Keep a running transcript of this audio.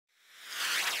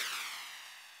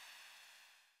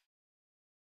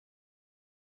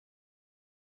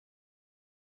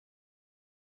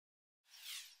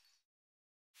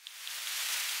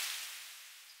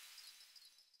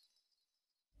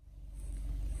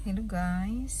Hello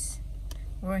guys,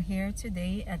 we're here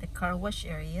today at the car wash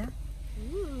area.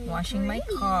 Washing my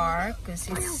car because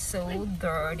it's so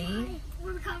dirty.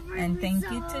 And thank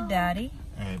you to Daddy.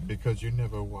 And because you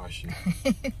never wash it.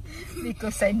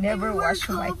 Because I never wash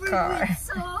my car.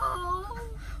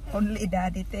 Only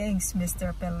Daddy, thanks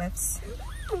Mr. Pellets.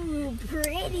 Ooh,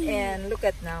 pretty. And look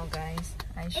at now guys,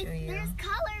 I show you. There's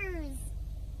colors.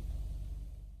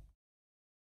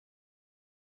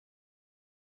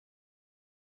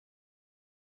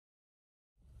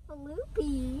 A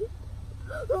loopy.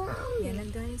 Yan na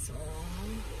guys, oh.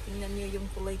 Tingnan nyo yung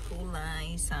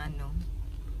kulay-kulay sa ano.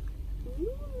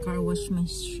 Car wash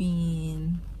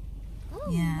machine. Oh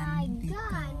Yan, my dito.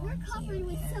 God, we're covered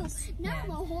with soap. Now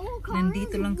Yan. the whole car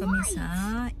Nandito is lang kami white. sa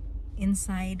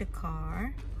inside the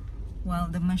car while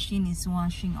the machine is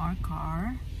washing our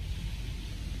car.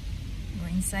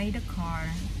 We're inside the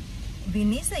car.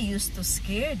 Vanessa used to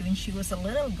scared when she was a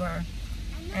little girl.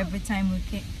 I know. Every time we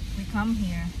come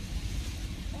here.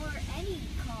 Or any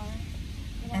car.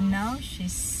 And now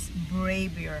she's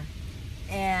braver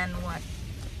and what?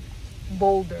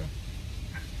 Bolder.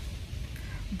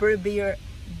 Braver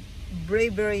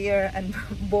and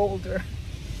bolder.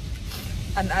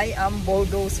 And I am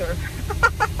bulldozer.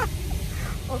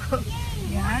 Oh,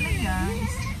 yan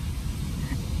guys.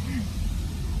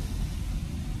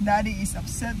 Daddy is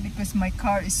upset because my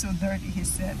car is so dirty, he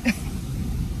said.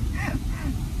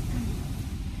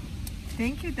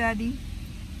 Thank you, Daddy.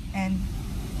 And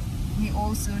he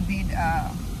also did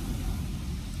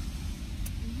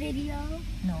Video.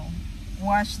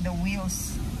 wash the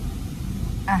wheels,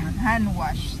 hand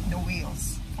wash the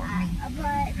wheels for me.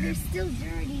 But they're still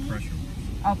dirty.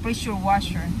 Pressure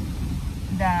washer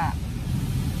the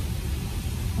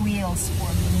wheels for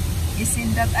me.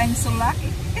 Isn't that I'm so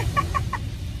lucky?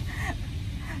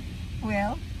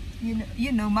 Well,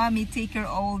 you know, Mommy take care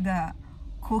all the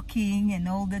cooking and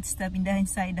all that stuff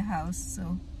inside the house,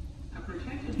 so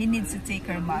he needs to take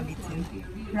care of Mommy too,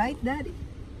 right, Daddy?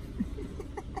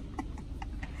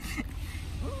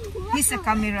 He's a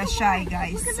camera shy,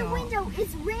 guys, Look at so the window.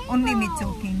 It's rainbow. only me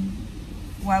talking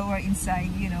while we're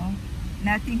inside, you know.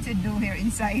 Nothing to do here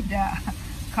inside the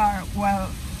car while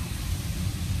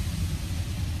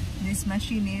this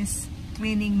machine is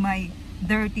cleaning my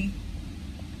dirty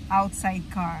outside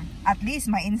car. At least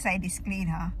my inside is clean,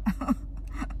 huh?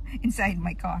 Inside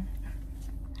my car.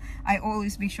 I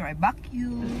always make sure I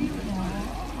vacuum.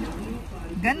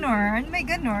 Ganon. May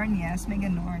ganon. Yes, may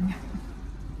ganon.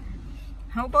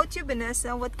 How about you,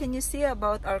 Vanessa? What can you say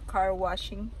about our car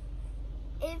washing?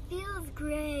 It feels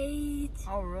great.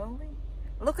 Oh, really?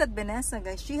 Look at Vanessa,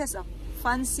 guys. She has a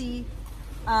fancy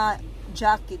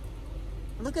jacket.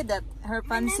 Look at that. Her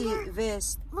fancy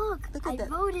vest. Look Look I at that.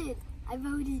 voted. I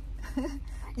voted.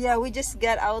 Yeah, we just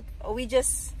got out. We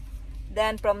just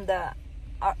done from the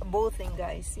boating,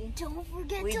 guys. See? Don't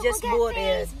forget We to just look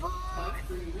at voted.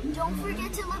 Facebook. Don't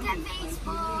forget to look at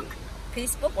Facebook.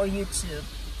 Facebook or YouTube?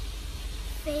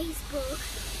 Facebook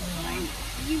Alright. and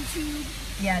YouTube.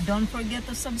 Yeah, don't forget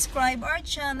to subscribe our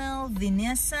channel,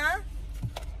 Vanessa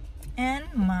and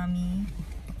Mommy.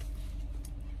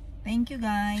 Thank you,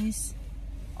 guys.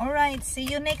 Alright, see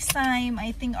you next time.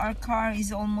 I think our car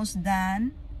is almost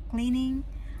done cleaning.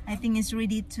 I think it's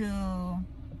ready to...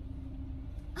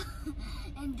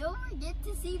 And don't forget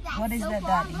to see that What is soap that, all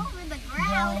Daddy? over the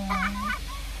ground.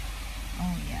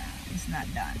 Oh yeah, it's not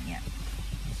done yet.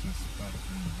 This is spot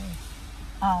free.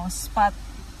 Oh, spot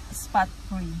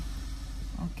free.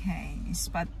 Okay, it's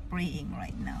spot freeing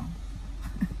right now.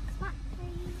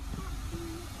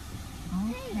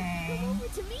 Hey, Okay. come over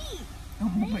to me.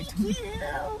 Come over to me. Thank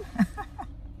you.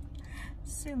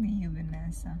 Silly you,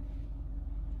 Vanessa.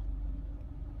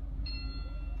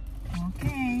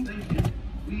 Okay.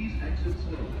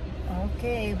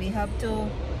 Okay, we have to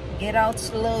get out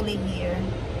slowly here.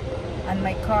 And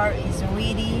my car is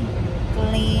ready,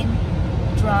 clean,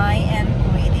 dry, and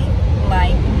pretty.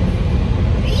 Like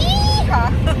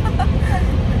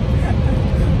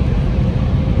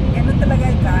ganun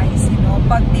talaga guys, you know,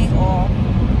 pag day off,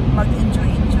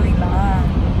 mag-enjoy lang.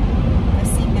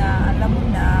 Kasi nga, alam mo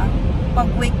na, pag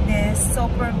weekdays,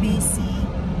 super busy,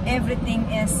 everything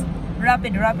is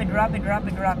rapid,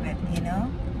 you know?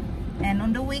 And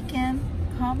on the weekend,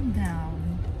 calm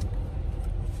down.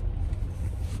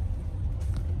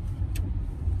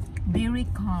 Very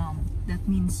calm. That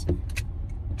means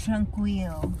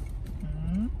tranquil.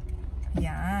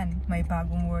 Yan. May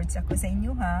bagong words ako sa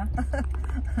inyo, ha?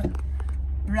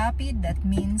 Rapid, that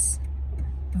means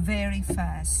very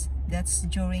fast. That's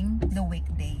during the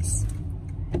weekdays.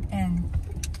 And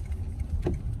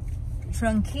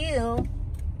tranquil,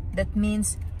 that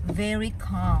means very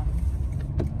calm.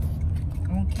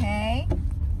 Okay?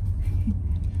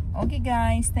 Okay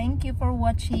guys, thank you for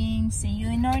watching. See you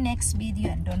in our next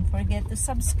video. And don't forget to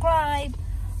subscribe,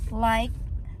 like,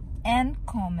 and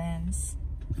comments.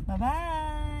 Bye-bye.